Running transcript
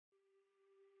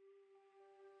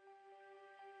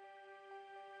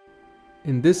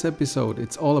In this episode,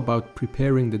 it's all about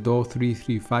preparing the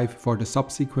Do335 for the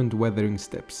subsequent weathering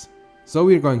steps. So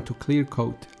we're going to clear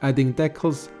coat, adding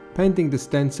decals, painting the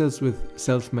stencils with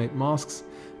self-made masks,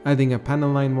 adding a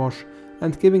Panelline wash,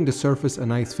 and giving the surface a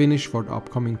nice finish for the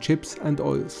upcoming chips and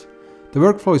oils. The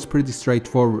workflow is pretty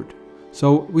straightforward,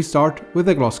 so we start with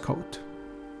a gloss coat.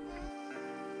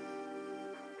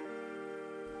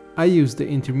 I use the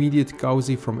intermediate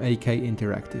gauzy from AK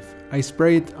Interactive. I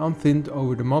spray it unthinned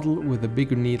over the model with a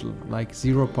bigger needle, like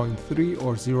 0.3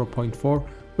 or 0.4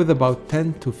 with about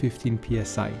 10 to 15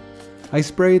 psi. I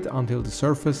spray it until the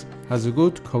surface has a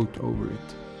good coat over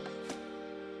it.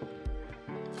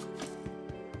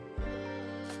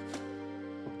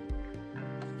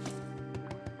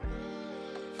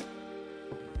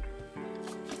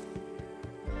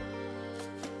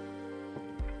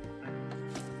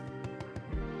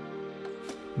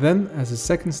 Then, as a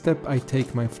second step, I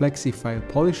take my flexi file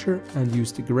polisher and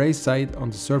use the grey side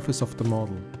on the surface of the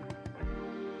model.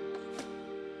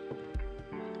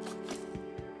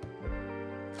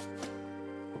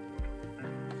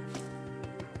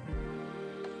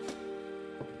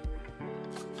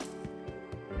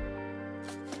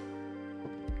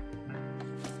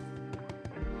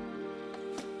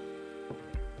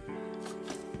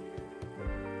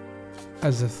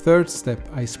 As a third step,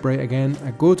 I spray again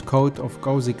a good coat of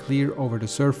gauzy clear over the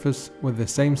surface with the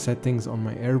same settings on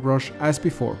my airbrush as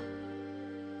before.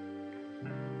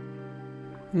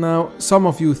 Now, some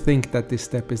of you think that this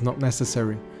step is not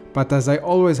necessary, but as I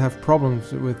always have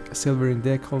problems with silvering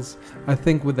decals, I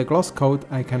think with a gloss coat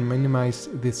I can minimize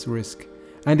this risk,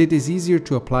 and it is easier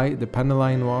to apply the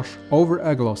Panelline wash over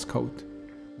a gloss coat.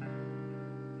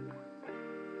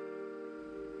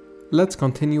 Let's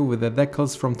continue with the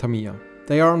decals from Tamiya.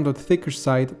 They are on the thicker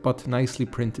side but nicely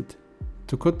printed.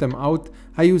 To cut them out,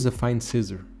 I use a fine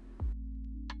scissor.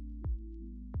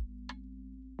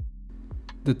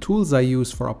 The tools I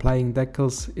use for applying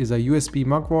decals is a USB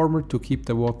mug warmer to keep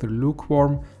the water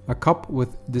lukewarm, a cup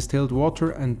with distilled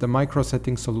water and the micro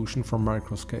setting solution from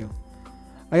Microscale.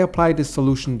 I apply this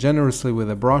solution generously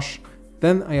with a brush,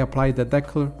 then I apply the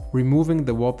decal, removing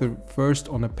the water first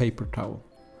on a paper towel.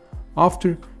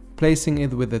 After placing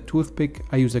it with a toothpick,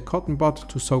 I use a cotton bud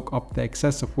to soak up the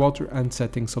excess of water and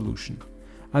setting solution.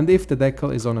 And if the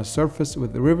decal is on a surface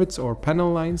with rivets or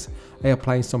panel lines, I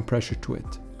apply some pressure to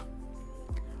it.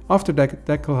 After the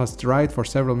decal has dried for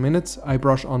several minutes, I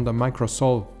brush on the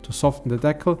microsol to soften the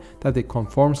decal that it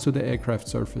conforms to the aircraft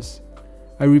surface.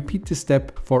 I repeat this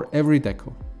step for every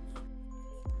decal.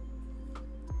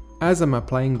 As I'm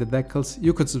applying the decals,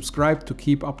 you could subscribe to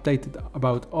keep updated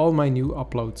about all my new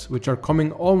uploads, which are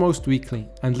coming almost weekly,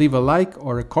 and leave a like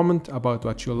or a comment about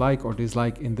what you like or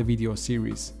dislike in the video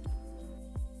series.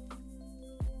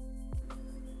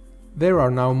 There are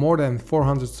now more than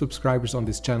 400 subscribers on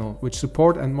this channel, which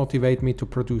support and motivate me to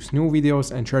produce new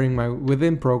videos and sharing my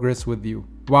within progress with you.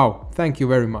 Wow, thank you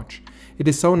very much. It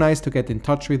is so nice to get in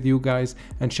touch with you guys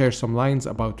and share some lines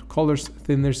about colors,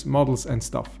 thinners, models and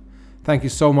stuff. Thank you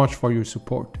so much for your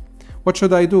support. What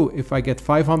should I do if I get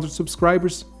 500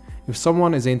 subscribers? If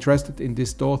someone is interested in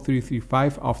this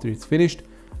Do335 after it's finished,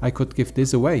 I could give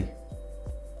this away.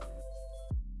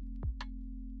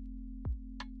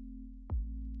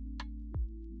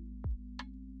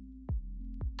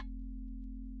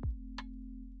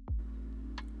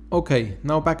 Okay,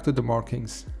 now back to the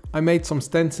markings. I made some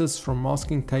stencils from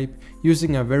masking tape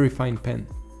using a very fine pen.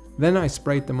 Then I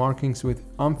sprayed the markings with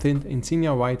unthinned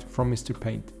Insignia White from Mr.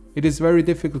 Paint. It is very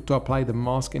difficult to apply the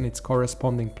mask in its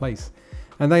corresponding place,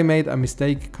 and I made a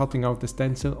mistake cutting out the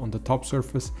stencil on the top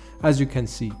surface, as you can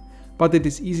see, but it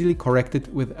is easily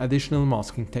corrected with additional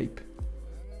masking tape.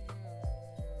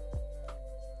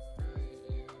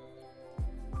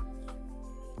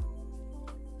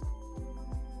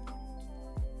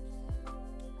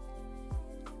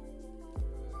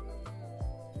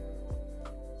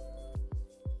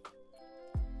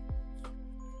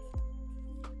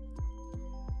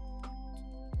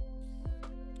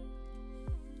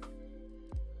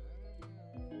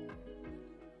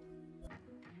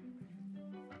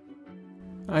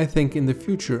 I think in the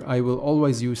future I will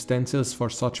always use stencils for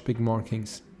such big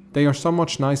markings. They are so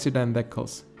much nicer than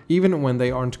decals, even when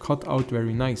they aren't cut out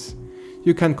very nice.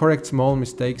 You can correct small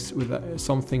mistakes with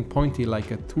something pointy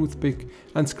like a toothpick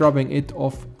and scrubbing it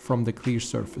off from the clear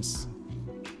surface.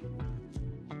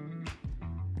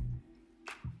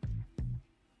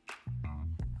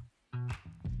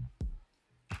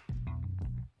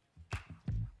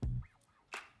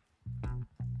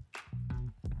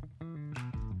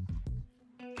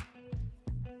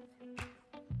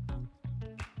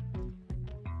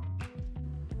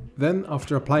 Then,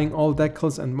 after applying all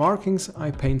decals and markings, I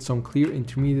paint some clear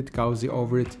intermediate gauzy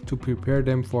over it to prepare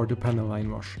them for the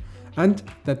Panelline wash, and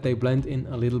that they blend in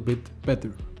a little bit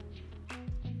better.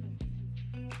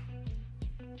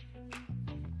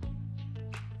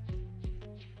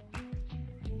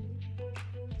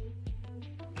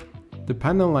 The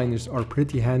panel liners are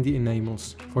pretty handy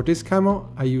enamels. For this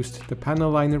camo, I used the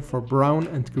panel liner for brown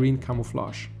and green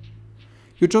camouflage.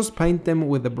 You just paint them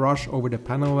with a brush over the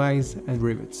panel lines and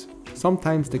rivets.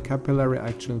 Sometimes the capillary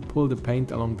action will pull the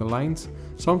paint along the lines,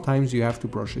 sometimes you have to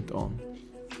brush it on.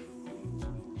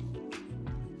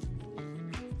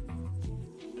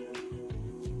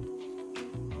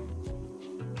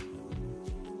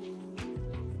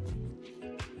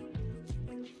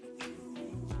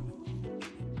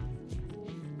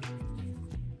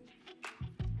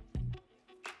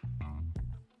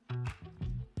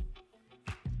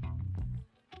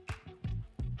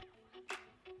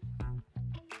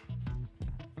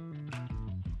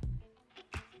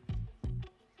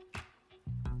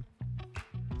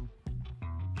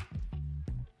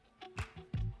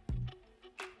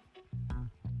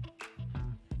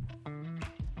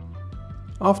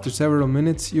 After several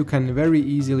minutes, you can very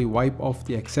easily wipe off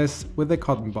the excess with a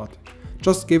cotton bud.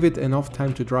 Just give it enough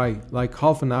time to dry, like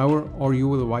half an hour, or you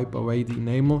will wipe away the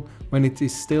enamel when it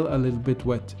is still a little bit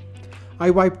wet.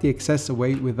 I wipe the excess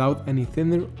away without any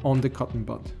thinner on the cotton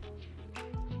bud.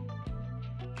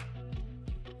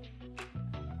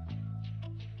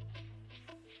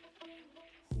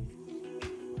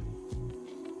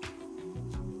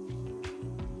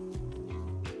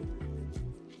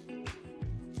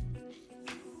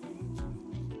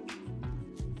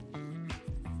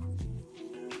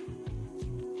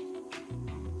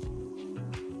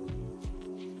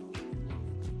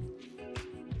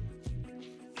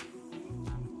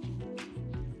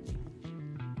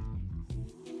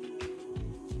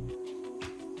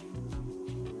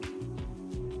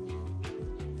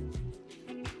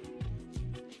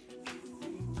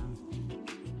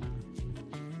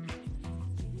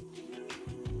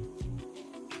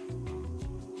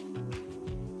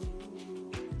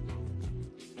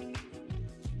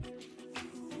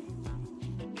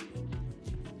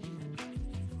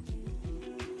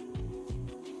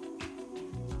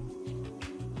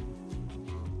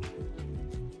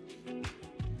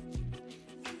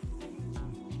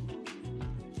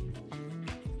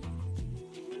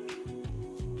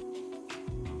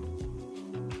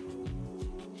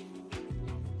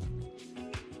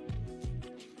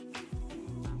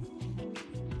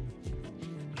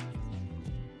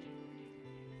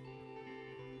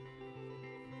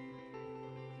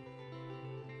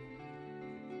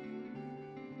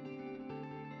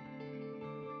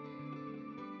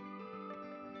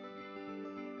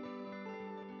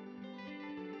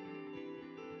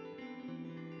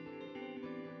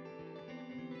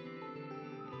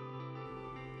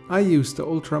 I used the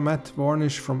ultra matte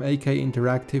varnish from AK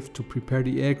Interactive to prepare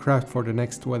the aircraft for the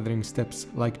next weathering steps,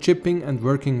 like chipping and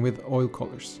working with oil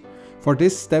colors. For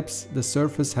these steps, the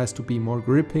surface has to be more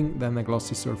gripping than a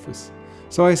glossy surface,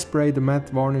 so I spray the matte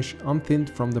varnish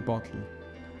unthinned from the bottle.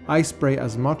 I spray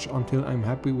as much until I'm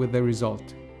happy with the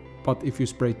result, but if you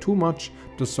spray too much,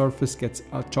 the surface gets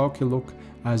a chalky look,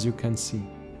 as you can see.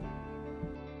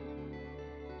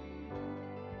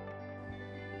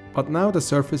 But now the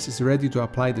surface is ready to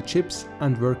apply the chips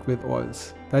and work with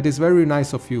oils. That is very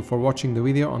nice of you for watching the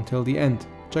video until the end.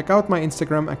 Check out my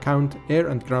Instagram account Air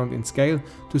and Ground in Scale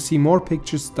to see more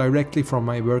pictures directly from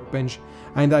my workbench,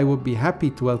 and I would be happy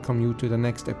to welcome you to the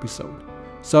next episode.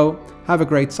 So, have a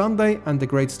great Sunday and a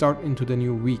great start into the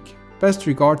new week. Best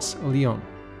regards, Leon.